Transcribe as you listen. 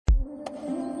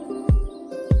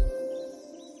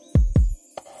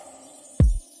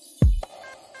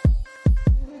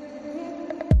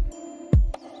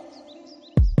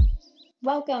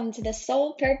Welcome to the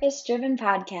Soul Purpose Driven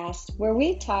Podcast, where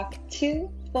we talk to,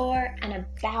 for, and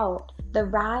about the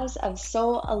rise of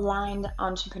soul aligned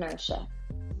entrepreneurship.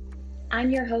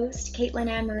 I'm your host, Caitlin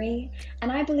Ann Marie,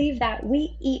 and I believe that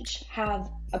we each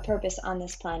have a purpose on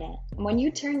this planet. And when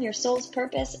you turn your soul's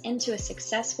purpose into a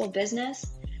successful business,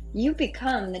 you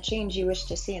become the change you wish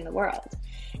to see in the world.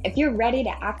 If you're ready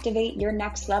to activate your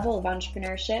next level of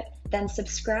entrepreneurship, then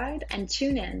subscribe and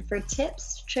tune in for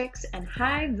tips, tricks, and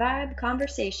high vibe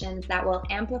conversations that will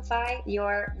amplify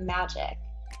your magic.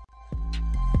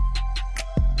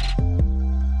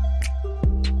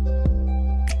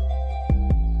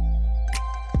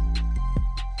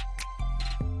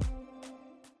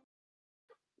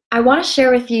 I want to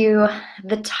share with you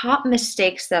the top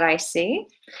mistakes that I see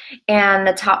and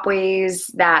the top ways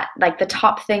that, the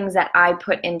top things that I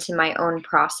put into my own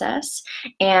process.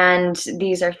 And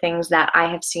these are things that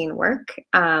I have seen work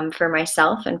for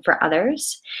myself and for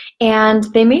others. And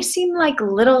they may seem like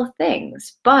little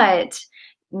things, but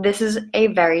this is a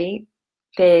very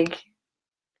big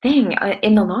thing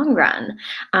in the long run.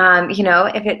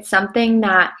 If it's something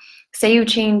that, say you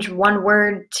change one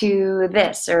word to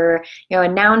this, or a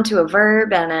noun to a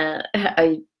verb and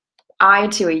a I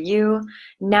to a U,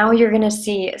 now you're going to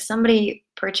see somebody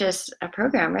purchase a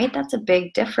program, right? That's a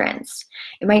big difference.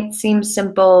 It might seem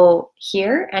simple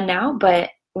here and now, but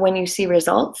when you see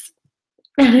results,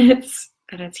 it's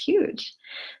huge.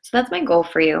 So that's my goal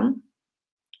for you.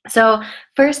 So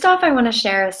first off, I want to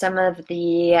share some of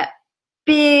the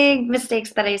big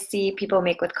mistakes that I see people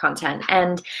make with content.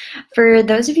 And for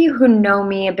those of you who know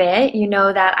me a bit, you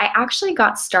know that I actually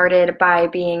got started by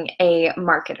being a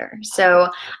marketer. So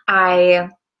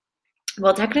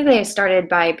technically I started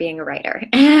by being a writer,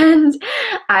 and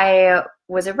I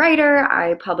was a writer.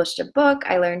 I published a book.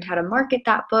 I learned how to market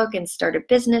that book and start a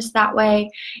business that way.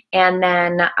 And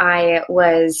then I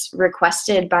was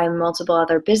requested by multiple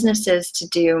other businesses to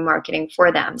do marketing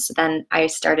for them. So then I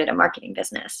started a marketing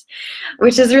business,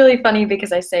 which is really funny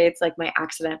because I say it's like my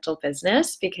accidental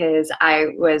business, because I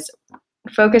was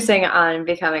focusing on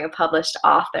becoming a published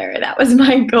author. That was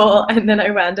my goal. And then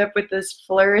I wound up with this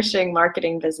flourishing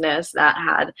marketing business that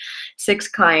had 6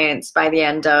 clients by the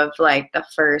end of the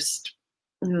first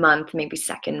month, maybe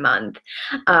second month.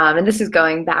 And this is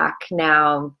going back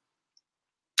now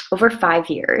over 5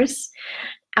 years.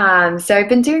 So I've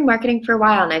been doing marketing for a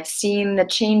while, and I've seen the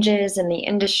changes in the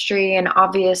industry, and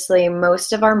obviously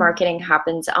most of our marketing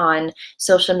happens on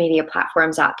social media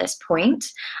platforms at this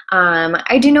point.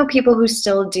 I do know people who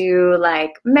still do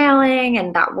mailing,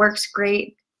 and that works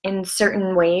great in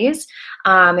certain ways.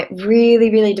 It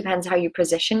really, really depends how you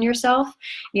position yourself,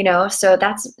 so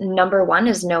that's number one,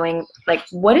 is knowing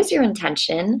what is your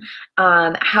intention?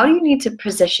 How do you need to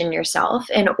position yourself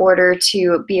in order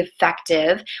to be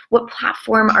effective? What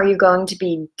platform are you going to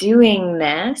be doing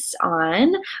this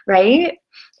on, right?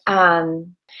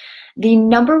 The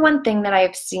number one thing that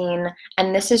I've seen,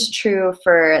 and this is true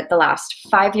for the last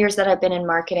 5 years that I've been in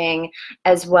marketing,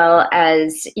 as well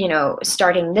as,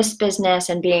 starting this business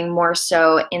and being more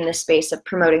so in the space of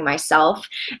promoting myself.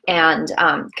 And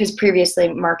because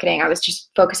previously marketing, I was just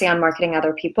focusing on marketing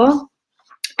other people.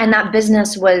 And that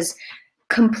business was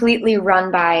completely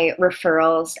run by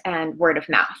referrals and word of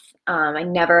mouth. I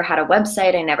never had a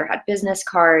website. I never had business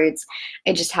cards.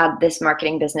 I just had this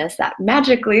marketing business that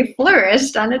magically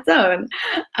flourished on its own.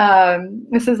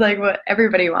 This is what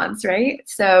everybody wants, right?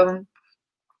 So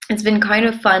it's been kind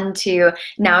of fun to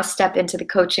now step into the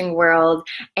coaching world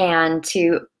and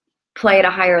to play at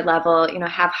a higher level,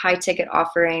 have high ticket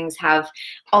offerings, have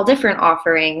all different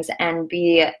offerings, and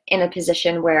be in a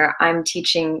position where I'm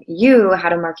teaching you how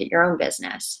to market your own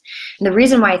business. And the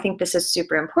reason why I think this is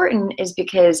super important is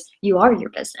because you are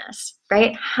your business,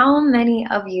 right? How many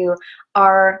of you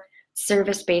are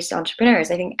service-based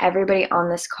entrepreneurs? I think everybody on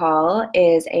this call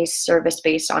is a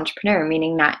service-based entrepreneur,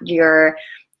 meaning that you're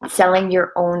selling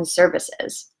your own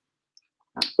services.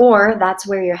 Or that's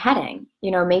where you're heading.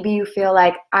 Maybe you feel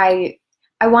like I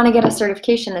want to get a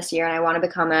certification this year and I want to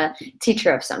become a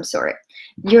teacher of some sort.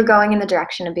 You're going in the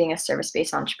direction of being a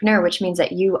service-based entrepreneur, which means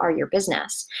that you are your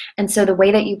business. And so the way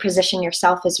that you position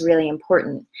yourself is really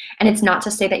important. And it's not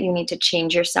to say that you need to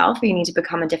change yourself or you need to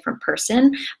become a different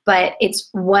person, but it's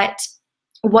what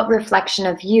reflection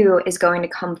of you is going to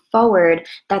come forward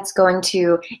that's going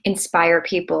to inspire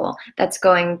people, that's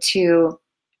going to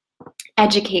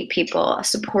educate people,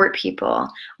 support people.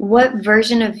 What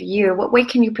version of you, what way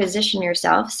can you position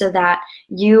yourself so that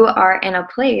you are in a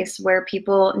place where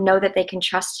people know that they can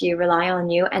trust you, rely on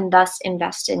you, and thus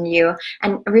invest in you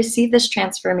and receive this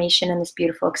transformation and this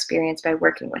beautiful experience by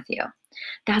working with you?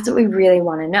 That's what we really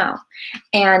want to know.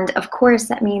 And of course,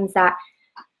 that means that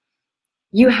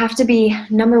you have to be,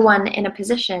 number one, in a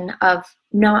position of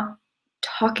not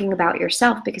talking about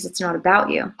yourself, because it's not about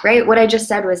you, right? What I just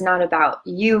said was not about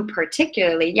you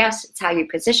particularly. Yes, it's how you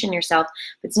position yourself,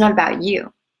 but it's not about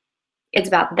you. It's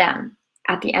about them.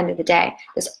 At the end of the day,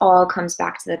 this all comes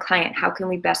back to the client. How can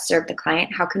we best serve the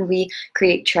client? How can we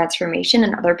create transformation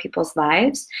in other people's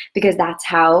lives? Because that's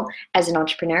how, as an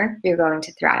entrepreneur, you're going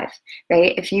to thrive,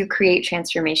 right? If you create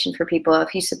transformation for people,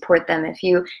 if you support them, if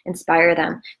you inspire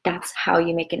them, that's how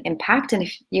you make an impact. And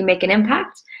if you make an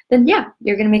impact, then yeah,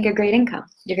 you're going to make a great income.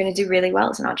 You're going to do really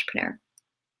well as an entrepreneur.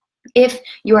 If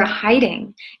you're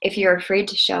hiding, if you're afraid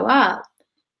to show up,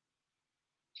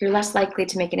 you're less likely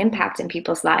to make an impact in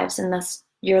people's lives, and thus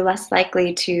you're less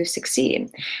likely to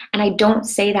succeed. And I don't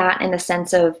say that in the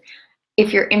sense of,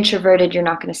 if you're introverted, you're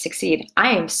not going to succeed.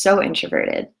 I am so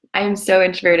introverted.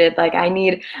 Like,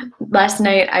 last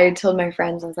night I told my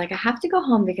friends, I was like, I have to go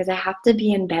home because I have to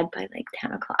be in bed by like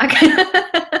 10 o'clock.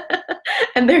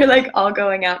 And they're like all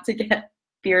going out to get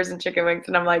beers and chicken wings.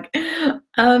 And I'm like,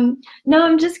 no,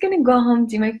 I'm just going to go home,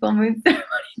 do my full moon ceremony,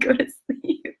 go to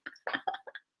sleep.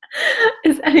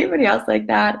 Is anybody else like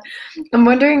that? I'm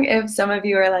wondering if some of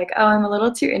you are like, oh, I'm a little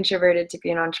too introverted to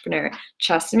be an entrepreneur.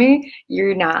 Trust me,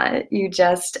 you're not.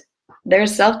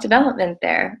 There's self-development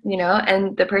there,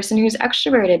 and the person who's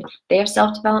extroverted, they have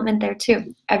self-development there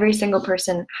too. Every single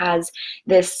person has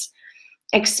this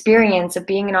experience of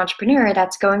being an entrepreneur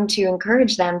that's going to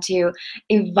encourage them to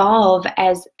evolve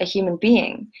as a human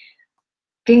being.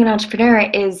 Being an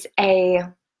entrepreneur it's a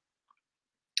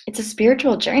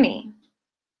spiritual journey.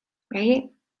 Right?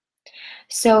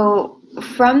 So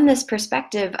from this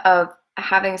perspective of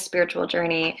having a spiritual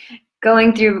journey,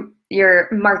 going through your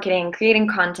marketing, creating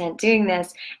content, doing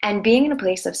this, and being in a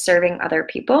place of serving other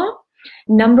people,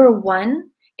 number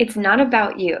one, it's not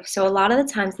about you. So a lot of the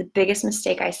times the biggest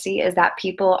mistake I see is that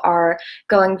people are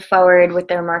going forward with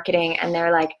their marketing and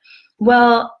they're like,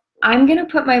 well, I'm going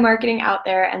to put my marketing out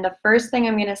there, and the first thing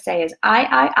I'm going to say is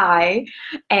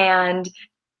and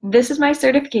this is my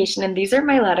certification, and these are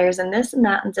my letters, and this and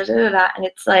that, and da da da da. And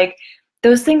it's like,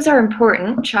 those things are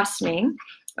important, trust me.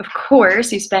 Of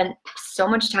course, you spent so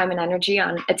much time and energy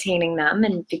on attaining them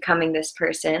and becoming this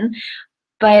person,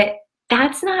 but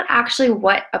that's not actually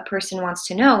what a person wants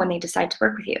to know when they decide to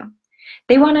work with you.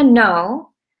 They want to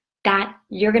know that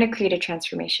you're going to create a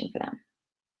transformation for them.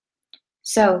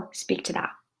 So speak to that,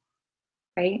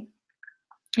 right?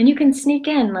 And you can sneak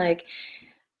in like,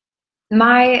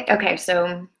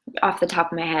 so off the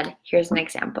top of my head, here's an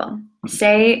example.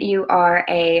 Say you are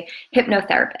a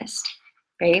hypnotherapist,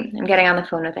 right? I'm getting on the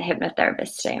phone with a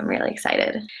hypnotherapist today. I'm really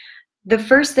excited. The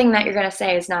first thing that you're going to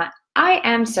say is not, I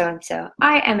am so-and-so.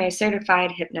 I am a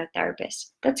certified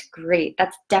hypnotherapist. That's great.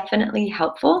 That's definitely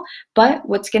helpful. But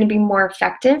what's going to be more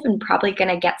effective and probably going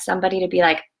to get somebody to be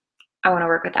like, I want to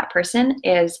work with that person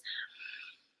is,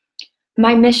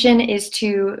 my mission is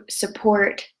to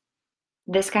support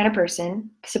this kind of person,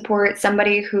 support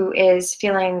somebody who is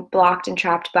feeling blocked and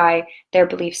trapped by their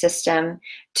belief system,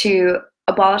 to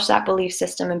abolish that belief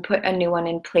system and put a new one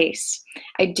in place.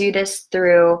 I do this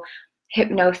through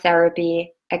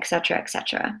hypnotherapy,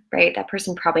 etc., right? That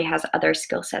person probably has other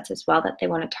skill sets as well that they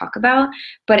want to talk about,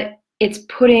 but it's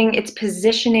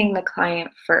positioning the client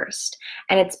first,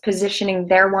 and it's positioning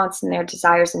their wants and their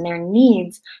desires and their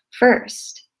needs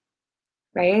first,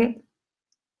 right?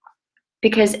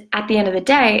 Because at the end of the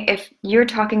day, if you're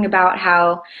talking about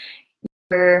how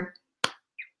you're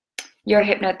a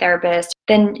hypnotherapist,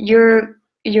 then you're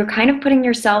kind of putting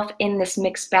yourself in this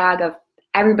mixed bag of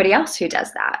everybody else who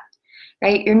does that,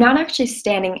 right? You're not actually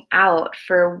standing out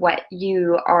for what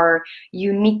you are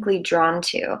uniquely drawn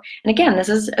to. And again, this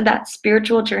is that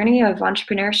spiritual journey of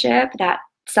entrepreneurship, that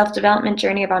self-development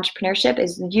journey of entrepreneurship,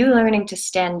 is you learning to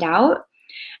stand out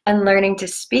and learning to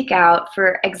speak out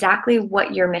for exactly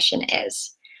what your mission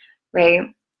is, right?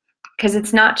 Because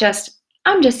it's not just,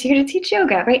 I'm just here to teach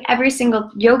yoga, right? Every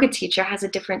single yoga teacher has a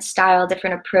different style,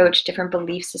 different approach, different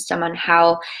belief system on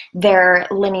how their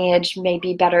lineage may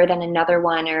be better than another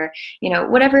one, or,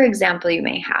 whatever example you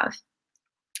may have.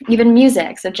 Even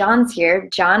music. So John's here.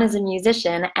 John is a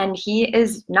musician, and he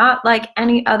is not like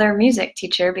any other music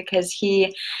teacher because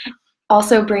he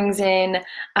also brings in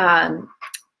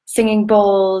singing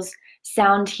bowls,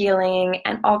 sound healing,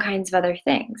 and all kinds of other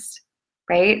things,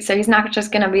 right? So he's not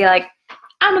just going to be like,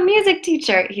 I'm a music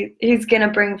teacher. He's going to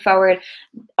bring forward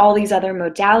all these other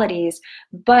modalities,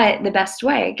 but the best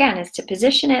way, again, is to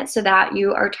position it so that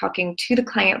you are talking to the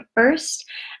client first,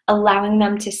 allowing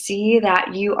them to see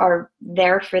that you are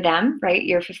there for them, right?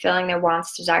 You're fulfilling their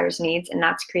wants, desires, needs, and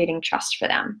that's creating trust for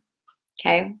them,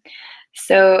 okay?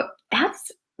 So that's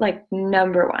like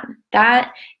number one.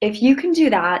 That if you can do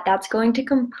that, that's going to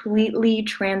completely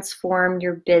transform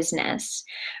your business,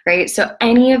 right? So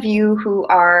any of you who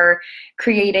are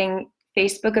creating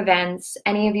Facebook events,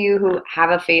 any of you who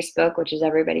have a Facebook, which is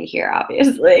everybody here,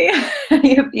 obviously,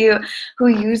 any of you who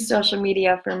use social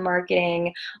media for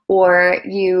marketing, or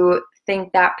you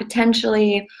think that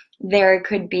potentially there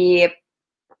could be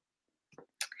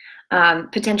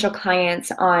potential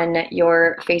clients on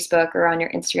your Facebook or on your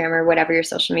Instagram or whatever your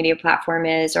social media platform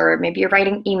is, or maybe you're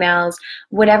writing emails,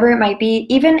 whatever it might be,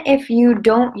 even if you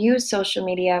don't use social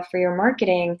media for your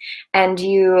marketing and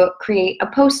you create a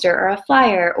poster or a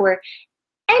flyer or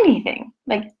anything,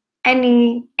 like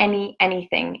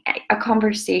anything, a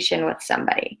conversation with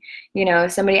somebody,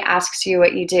 somebody asks you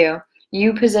what you do,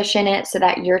 you position it so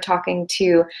that you're talking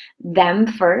to them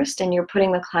first and you're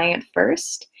putting the client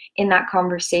first in that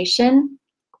conversation,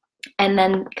 and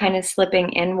then kind of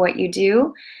slipping in what you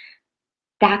do,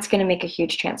 that's going to make a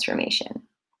huge transformation.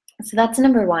 So that's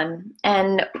number one.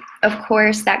 And of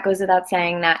course, that goes without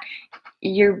saying that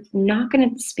you're not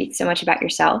going to speak so much about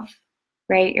yourself,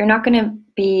 right? You're not going to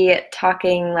be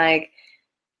talking like,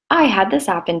 I had this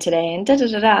happen today and da da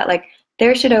da da. Like,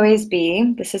 there should always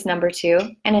be, this is number two,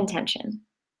 an intention,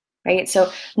 right?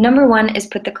 So number one is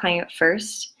put the client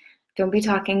first. Don't be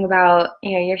talking about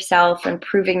yourself and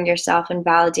proving yourself and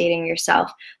validating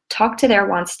yourself. Talk to their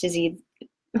wants, desires,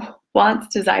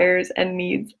 and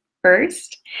needs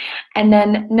first. And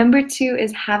then number two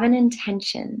is have an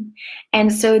intention.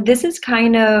 And so this is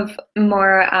kind of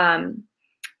more of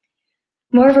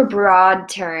a broad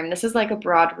term. This is like a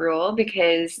broad rule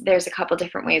because there's a couple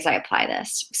different ways I apply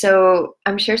this. So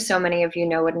I'm sure so many of you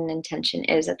know what an intention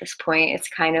is at this point. It's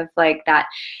kind of like that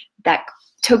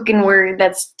token word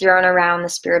that's thrown around the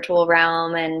spiritual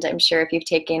realm. And I'm sure if you've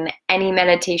taken any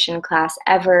meditation class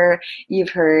ever, you've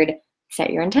heard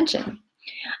set your intention.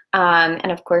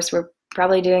 And of course, we're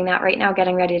probably doing that right now,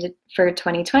 getting ready for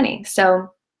 2020.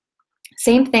 So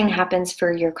same thing happens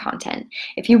for your content.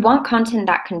 If you want content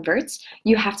that converts,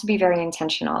 you have to be very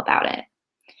intentional about it.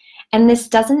 And this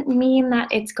doesn't mean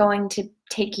that it's going to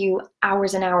take you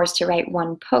hours and hours to write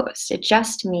one post. It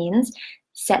just means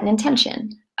set an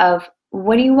intention of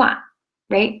what do you want,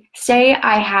 right? Say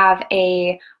I have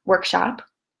a workshop,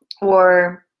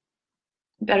 or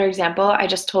better example, I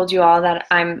just told you all that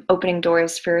I'm opening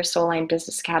doors for Soul Line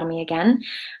Business Academy again.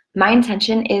 My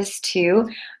intention is to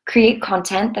create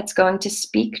content that's going to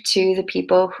speak to the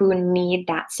people who need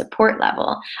that support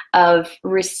level of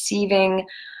receiving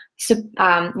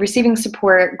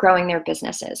support, growing their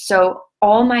businesses. So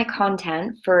all my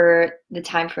content for the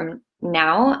time from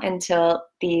now until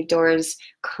the doors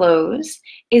close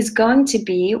is going to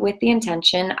be with the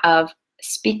intention of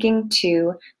speaking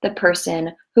to the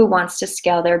person who wants to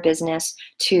scale their business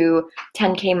to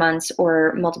 10K months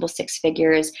or multiple six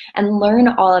figures and learn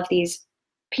all of these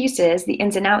pieces, the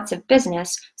ins and outs of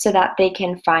business, so that they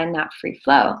can find that free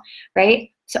flow, right?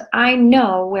 So I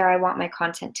know where I want my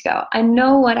content to go. I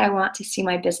know what I want to see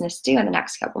my business do in the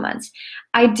next couple months.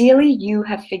 Ideally, you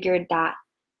have figured that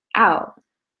out,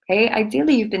 right?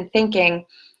 Ideally, you've been thinking,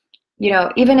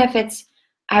 even if it's,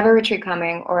 I have a retreat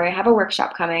coming, or I have a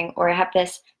workshop coming, or I have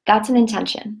this, that's an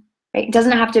intention, right? It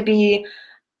doesn't have to be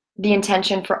the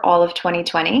intention for all of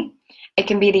 2020. It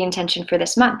can be the intention for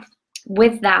this month.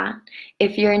 With that,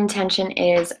 if your intention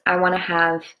is, I want to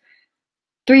have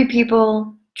 3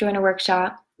 people join a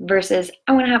workshop versus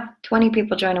I want to have 20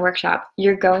 people join a workshop,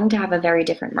 you're going to have a very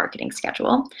different marketing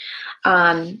schedule.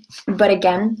 But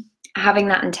again, having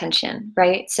that intention,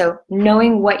 right? So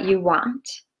knowing what you want,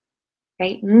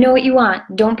 right? Know what you want.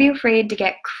 Don't be afraid to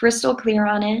get crystal clear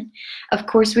on it. Of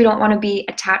course, we don't want to be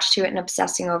attached to it and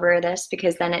obsessing over this,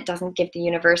 because then it doesn't give the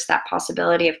universe that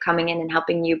possibility of coming in and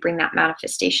helping you bring that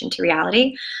manifestation to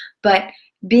reality. But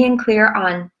being clear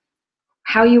on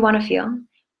how you want to feel,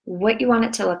 what you want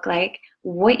it to look like,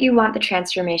 what you want the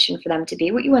transformation for them to be,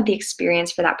 what you want the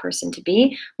experience for that person to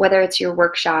be, whether it's your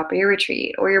workshop or your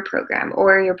retreat or your program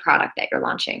or your product that you're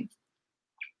launching.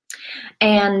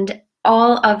 And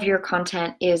all of your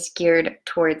content is geared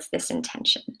towards this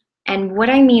intention. And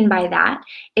what I mean by that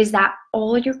is that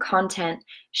all your content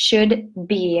should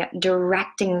be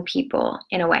directing people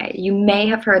in a way. You may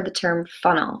have heard the term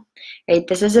funnel, right?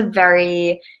 This is a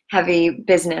very heavy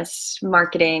business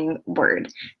marketing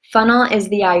word. Funnel is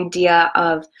the idea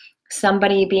of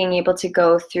somebody being able to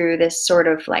go through this sort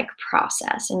of like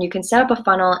process. And you can set up a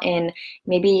funnel in,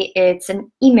 maybe it's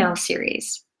an email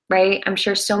series, right? I'm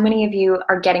sure so many of you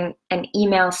are getting an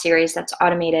email series that's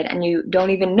automated, and you don't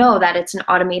even know that it's an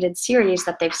automated series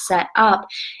that they've set up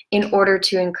in order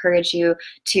to encourage you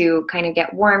to kind of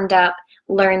get warmed up,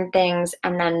 learn things,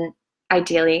 and then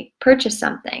ideally purchase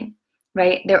something,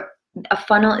 right? A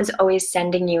funnel is always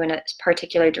sending you in a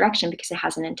particular direction because it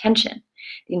has an intention.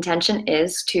 The intention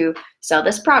is to sell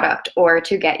this product, or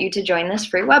to get you to join this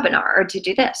free webinar, or to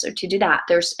do this or to do that.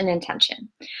 There's an intention.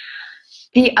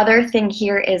 The other thing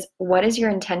here is, what is your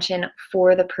intention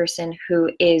for the person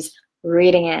who is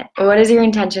reading it? What is your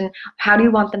intention? How do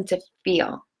you want them to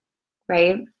feel,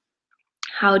 right?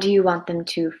 How do you want them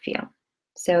to feel?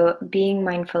 So being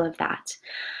mindful of that.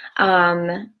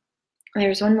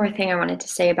 There's one more thing I wanted to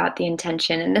say about the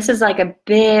intention, and this is like a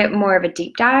bit more of a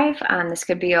deep dive. This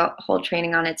could be a whole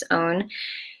training on its own.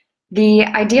 The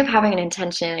idea of having an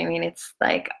intention, I mean, it's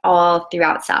like all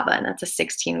throughout Salva, and that's a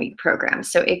 16-week program.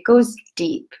 So it goes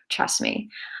deep, trust me.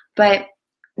 But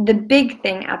the big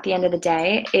thing at the end of the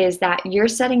day is that you're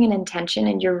setting an intention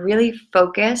and you're really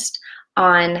focused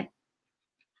on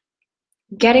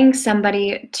getting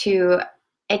somebody to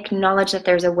acknowledge that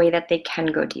there's a way that they can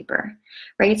go deeper,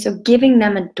 right? So giving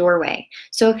them a doorway.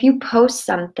 So if you post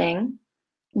something,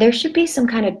 there should be some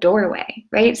kind of doorway,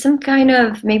 right? Some kind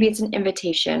of, maybe it's an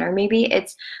invitation, or maybe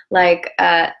it's like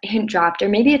a hint dropped, or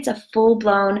maybe it's a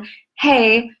full-blown,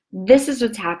 hey, this is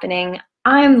what's happening,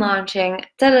 I'm launching,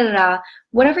 da-da-da-da,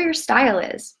 whatever your style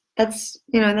is. That's,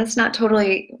 that's not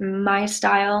totally my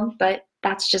style, but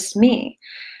that's just me.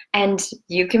 And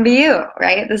you can be you,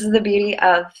 right? This is the beauty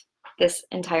of this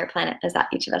entire planet, is that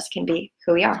each of us can be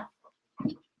who we are.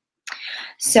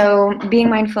 So being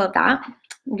mindful of that,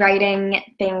 writing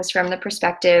things from the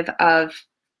perspective of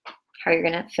how you're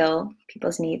going to fill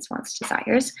people's needs, wants,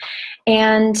 desires.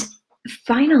 And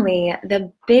finally,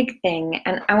 the big thing,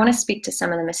 and I want to speak to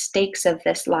some of the mistakes of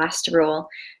this last rule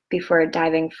before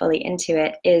diving fully into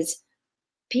it, is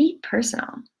be personal.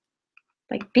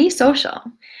 Like, be social.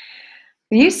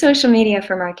 We use social media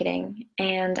for marketing,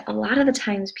 and a lot of the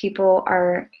times people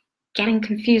are getting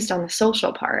confused on the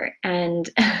social part, and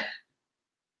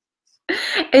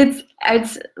it's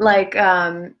like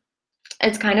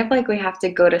it's kind of like we have to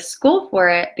go to school for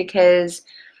it, because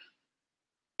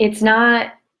it's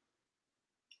not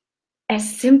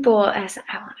as simple as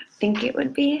I want to think it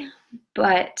would be.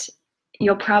 But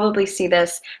you'll probably see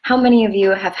this. How many of you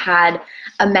have had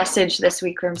a message this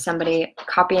week from somebody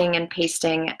copying and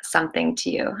pasting something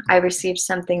to you? I received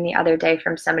something the other day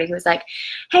from somebody who was like,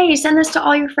 hey, send this to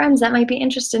all your friends that might be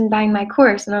interested in buying my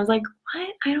course. And I was like, what?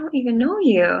 I don't even know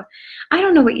you. I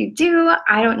don't know what you do.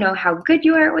 I don't know how good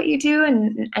you are at what you do.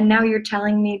 And now you're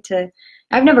telling me to,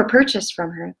 I've never purchased from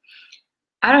her.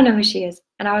 I don't know who she is.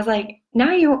 And I was like,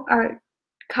 now you are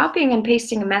copying and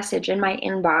pasting a message in my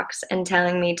inbox and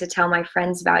telling me to tell my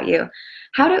friends about you.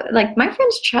 My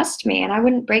friends trust me, and I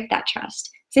wouldn't break that trust.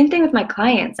 Same thing with my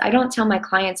clients. I don't tell my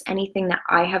clients anything that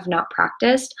I have not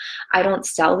practiced. I don't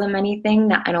sell them anything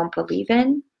that I don't believe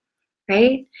in,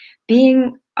 right?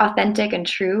 Being authentic and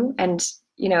true and,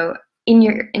 in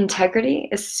your integrity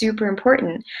is super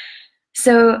important.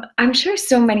 So I'm sure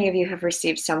so many of you have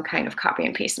received some kind of copy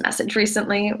and paste message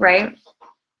recently, right?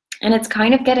 And it's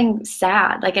kind of getting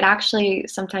sad. Like, it actually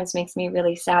sometimes makes me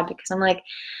really sad, because I'm like,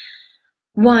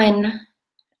 one,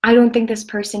 I don't think this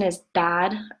person is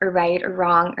bad or right or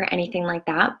wrong or anything like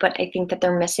that, but I think that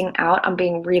they're missing out on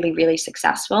being really, really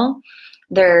successful.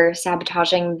 They're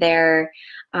sabotaging their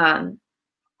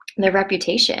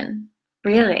reputation.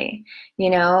 Really,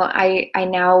 I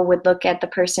now would look at the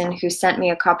person who sent me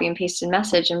a copy and pasted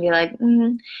message and be like,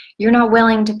 you're not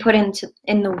willing to put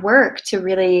in the work to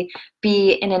really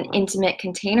be in an intimate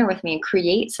container with me,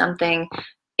 create something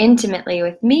intimately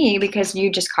with me, because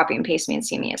you just copy and paste me and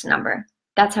see me as a number.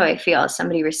 That's how I feel as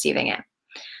somebody receiving it.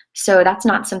 So that's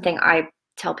not something I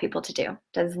tell people to do.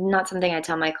 That's not something I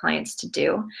tell my clients to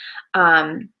do.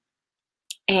 And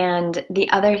the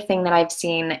other thing that I've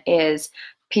seen is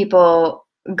people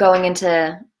going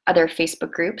into other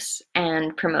Facebook groups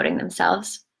and promoting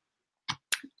themselves.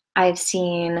 I've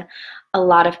seen a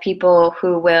lot of people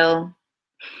who will,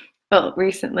 well,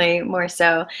 recently more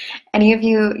so, any of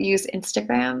you use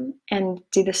Instagram and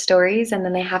do the stories, and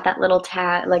then they have that little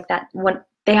tag, like that one,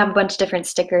 they have a bunch of different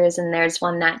stickers, and there's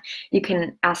one that you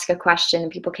can ask a question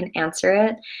and people can answer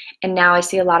it. And now I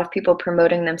see a lot of people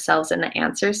promoting themselves and the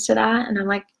answers to that, and I'm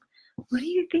like, what do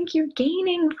you think you're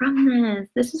gaining from this?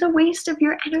 This is a waste of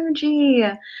your energy.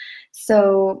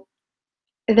 So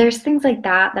there's things like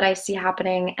that I see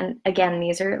happening. And again,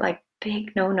 these are like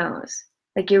big no-nos.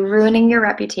 Like, you're ruining your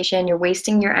reputation, you're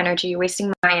wasting your energy, you're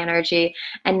wasting my energy.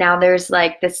 And now there's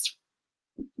like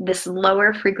this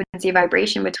lower frequency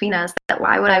vibration between us, that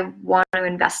why would I want to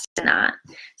invest in that?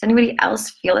 Does anybody else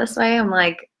feel this way?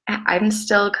 I'm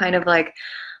still kind of like,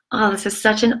 oh, this is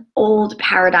such an old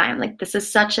paradigm. Like, this is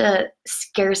such a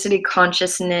scarcity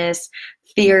consciousness,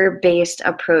 fear-based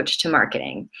approach to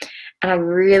marketing. And I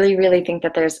really, really think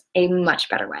that there's a much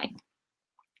better way.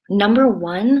 Number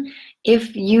one,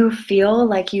 if you feel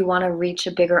like you want to reach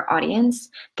a bigger audience,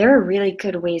 there are really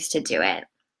good ways to do it.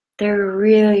 There are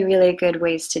really, really good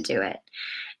ways to do it.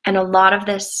 And a lot of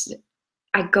this,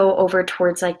 I go over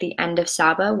towards like the end of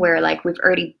Saba, where like we've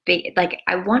already, like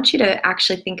I want you to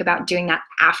actually think about doing that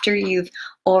after you've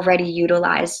already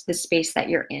utilized the space that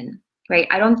you're in, right?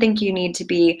 I don't think you need to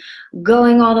be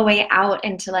going all the way out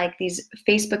into like these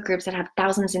Facebook groups that have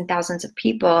thousands and thousands of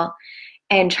people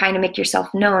and trying to make yourself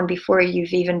known before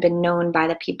you've even been known by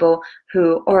the people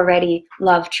who already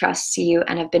love, trust you,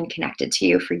 and have been connected to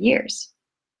you for years.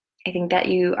 I think that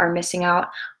you are missing out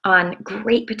on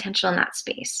great potential in that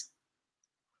space.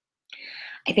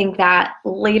 I think that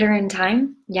later in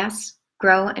time, yes,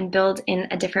 grow and build in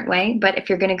a different way. But if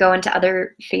you're going to go into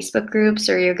other Facebook groups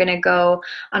or you're going to go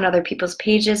on other people's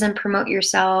pages and promote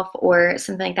yourself or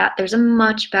something like that, there's a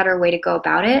much better way to go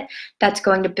about it that's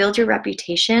going to build your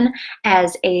reputation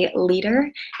as a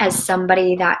leader, as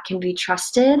somebody that can be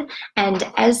trusted, and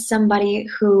as somebody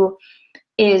who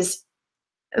is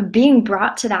being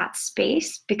brought to that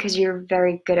space because you're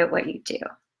very good at what you do,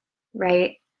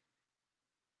 right?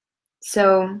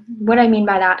 So what I mean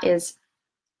by that is,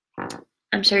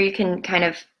 I'm sure you can kind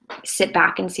of sit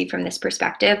back and see from this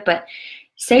perspective, but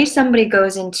say somebody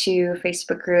goes into a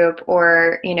Facebook group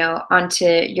or, you know, onto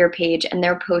your page and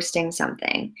they're posting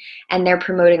something and they're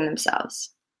promoting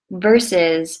themselves,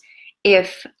 versus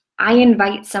if I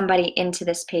invite somebody into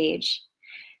this page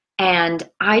and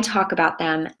I talk about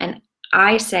them and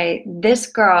I say, this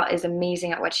girl is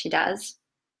amazing at what she does,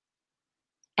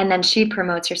 and then she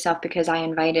promotes herself because I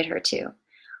invited her to.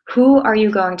 Who are you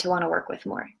going to want to work with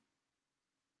more?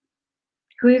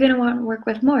 Who are you going to want to work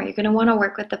with more? You're going to want to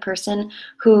work with the person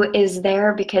who is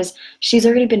there because she's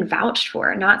already been vouched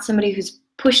for, not somebody who's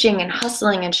pushing and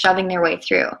hustling and shoving their way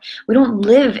through. We don't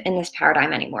live in this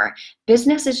paradigm anymore.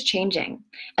 Business is changing.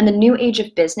 And the new age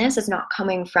of business is not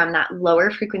coming from that lower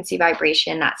frequency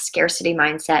vibration, that scarcity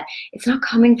mindset. It's not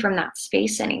coming from that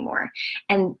space anymore.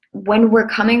 And when we're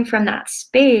coming from that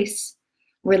space,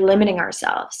 we're limiting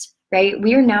ourselves, right?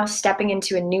 We are now stepping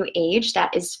into a new age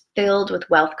that is filled with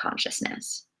wealth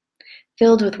consciousness,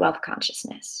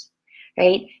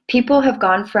 right? People have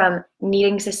gone from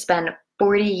needing to spend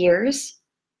 40 years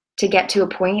to get to a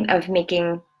point of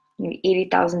making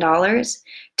 $80,000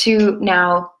 to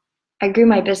now I grew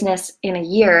my business in a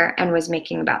year and was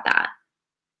making about that.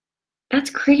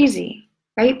 That's crazy,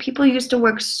 right? People used to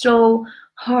work so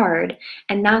hard,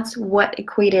 and that's what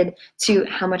equated to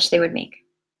how much they would make.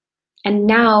 And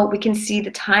now we can see the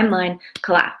timeline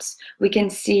collapse. We can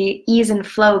see ease and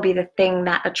flow be the thing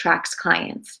that attracts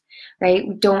clients, right?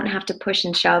 We don't have to push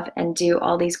and shove and do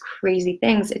all these crazy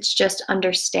things. It's just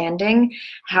understanding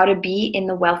how to be in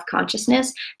the wealth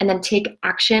consciousness and then take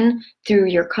action through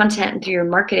your content and through your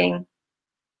marketing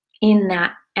in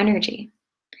that energy.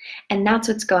 And that's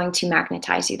what's going to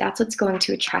magnetize you. That's what's going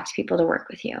to attract people to work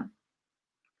with you,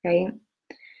 right?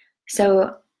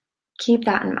 So keep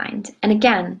that in mind. And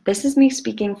again, this is me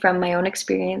speaking from my own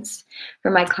experience,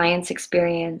 from my clients'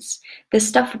 experience. This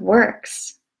stuff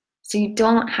works. So you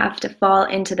don't have to fall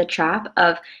into the trap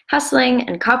of hustling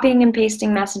and copying and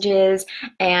pasting messages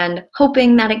and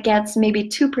hoping that it gets maybe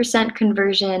 2%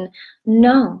 conversion.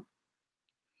 No.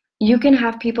 You can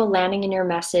have people landing in your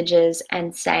messages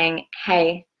and saying,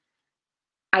 hey,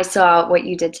 I saw what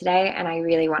you did today and I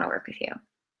really want to work with you.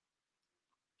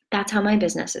 That's how my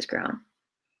business has grown.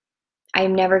 I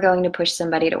am never going to push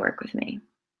somebody to work with me.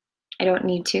 I don't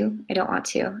need to, I don't want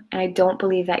to, and I don't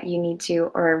believe that you need to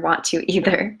or want to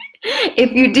either.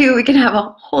 If you do, we can have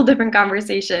a whole different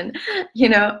conversation, you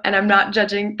know, and I'm not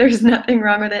judging, there's nothing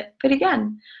wrong with it. But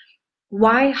again,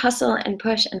 why hustle and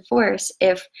push and force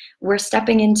if we're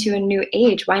stepping into a new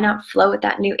age? Why not flow with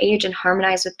that new age and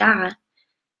harmonize with that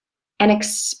and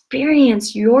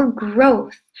experience your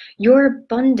growth, your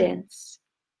abundance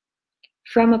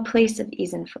from a place of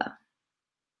ease and flow?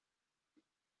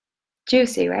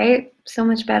 Juicy, right? So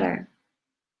much better.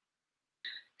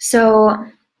 So,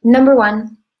 number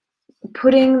one,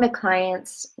 putting the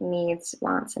client's needs,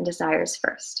 wants, and desires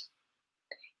first.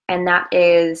 And that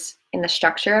is in the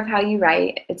structure of how you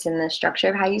write, it's in the structure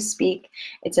of how you speak,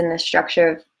 it's in the structure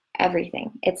of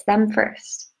everything. It's them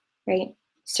first, right?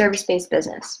 Service-based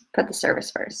business, put the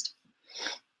service first.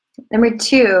 Number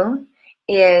two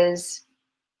is,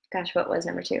 gosh, what was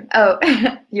number two? Oh,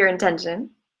 your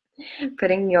intention.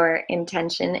 Putting your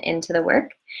intention into the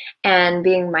work and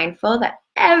being mindful that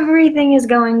everything is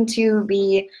going to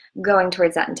be going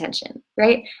towards that intention,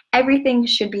 right? Everything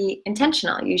should be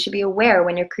intentional. You should be aware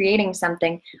when you're creating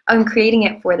something, I'm creating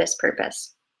it for this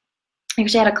purpose. I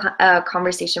actually had a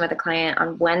conversation with a client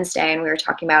on Wednesday, and we were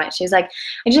talking about it. She was like,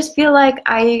 I just feel like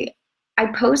I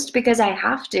post because I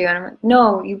have to. And I'm like,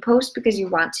 no, you post because you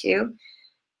want to.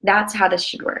 That's how this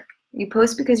should work. You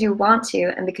post because you want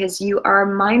to and because you are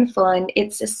mindful, and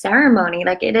it's a ceremony.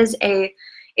 Like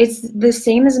it's the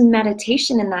same as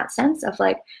meditation in that sense of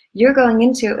like, you're going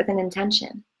into it with an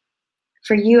intention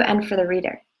for you and for the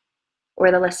reader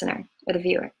or the listener or the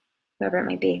viewer, whoever it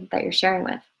might be that you're sharing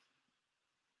with.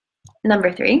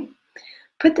 Number 3,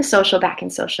 put the social back in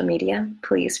social media,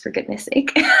 please, for goodness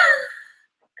sake.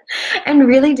 And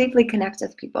really deeply connect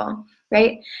with people,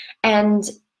 right? And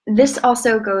this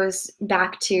also goes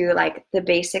back to like the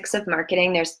basics of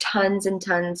marketing. There's tons and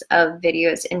tons of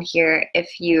videos in here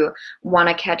if you want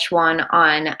to catch one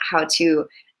on how to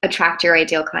attract your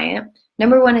ideal client.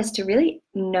 Number 1 is to really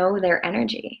know their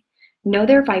energy, know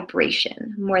their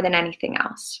vibration more than anything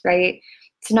else, right?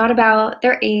 It's not about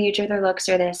their age or their looks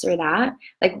or this or that.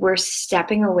 Like, we're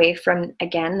stepping away from,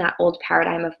 again, that old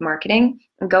paradigm of marketing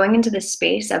and going into the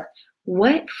space of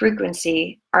what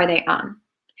frequency are they on?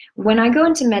 When I go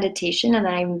into meditation and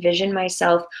I envision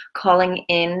myself calling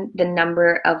in the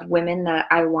number of women that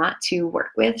I want to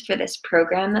work with for this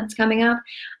program that's coming up,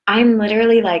 I'm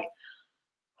literally like,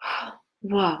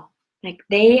 whoa, like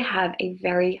they have a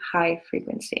very high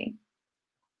frequency.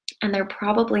 And they're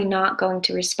probably not going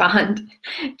to respond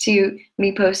to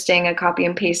me posting a copy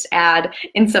and paste ad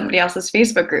in somebody else's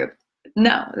Facebook group.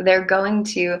 No, they're going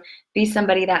to be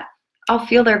somebody that I'll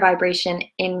feel their vibration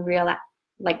in real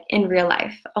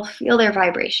life. I'll feel their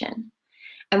vibration.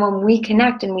 And when we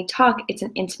connect and we talk, it's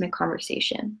an intimate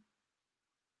conversation,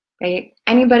 right?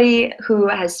 Anybody who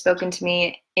has spoken to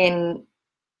me in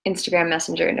Instagram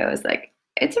Messenger knows, like,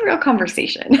 it's a real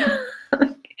conversation.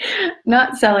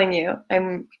 Not selling you.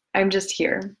 I'm just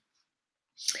here.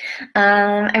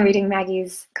 I'm reading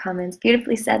Maggie's comments.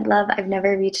 Beautifully said, love. I've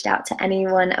never reached out to any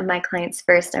one of my clients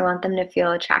first. I want them to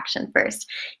feel attraction first.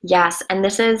 Yes, and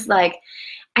this is like,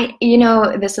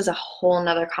 this is a whole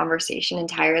nother conversation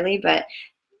entirely, but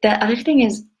the other thing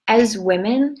is, as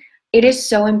women, it is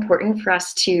so important for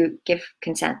us to give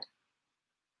consent,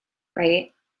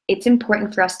 right? It's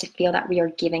important for us to feel that we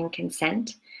are giving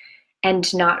consent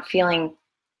and not feeling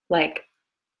like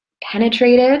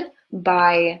penetrated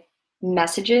by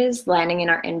messages landing in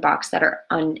our inbox that are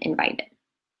uninvited,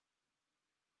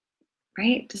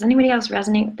 right? Does anybody else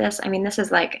resonate with this? I mean,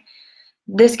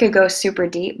 this could go super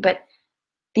deep, but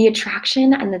the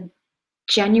attraction and the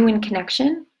genuine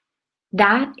connection,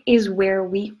 that is where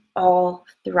we all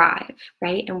thrive,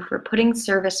 right? And if we're putting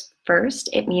service first,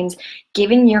 it means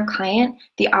giving your client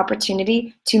the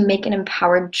opportunity to make an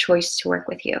empowered choice to work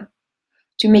with you.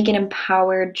 To make an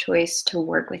empowered choice to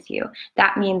work with you.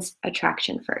 That means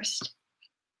attraction first.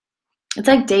 It's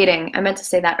like dating. I meant to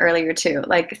say that earlier too.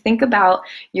 Like, think about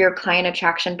your client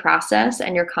attraction process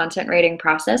and your content writing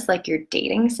process like you're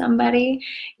dating somebody.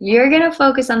 You're going to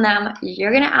focus on them.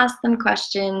 You're going to ask them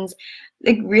questions.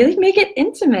 Like, really make it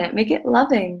intimate. Make it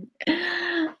loving.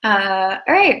 All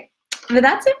right. But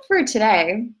that's it for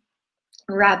today.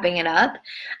 Wrapping it up.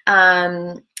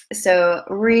 So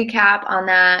recap on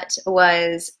that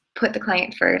was put the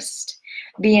client first,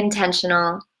 be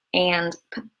intentional, and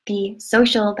put the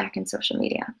social back in social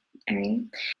media. All right.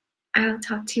 I'll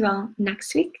talk to you all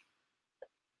next week.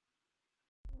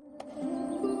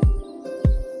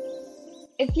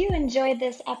 If you enjoyed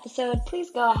this episode,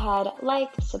 please go ahead, like,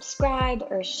 subscribe,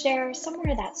 or share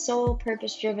somewhere that soul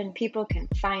purpose-driven people can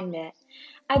find it.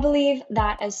 I believe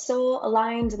that as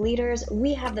soul-aligned leaders,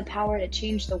 we have the power to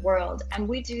change the world, and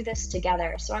we do this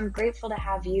together. So I'm grateful to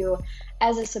have you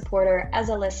as a supporter, as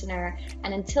a listener,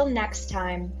 and until next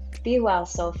time, be well,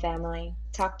 soul family.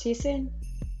 Talk to you soon.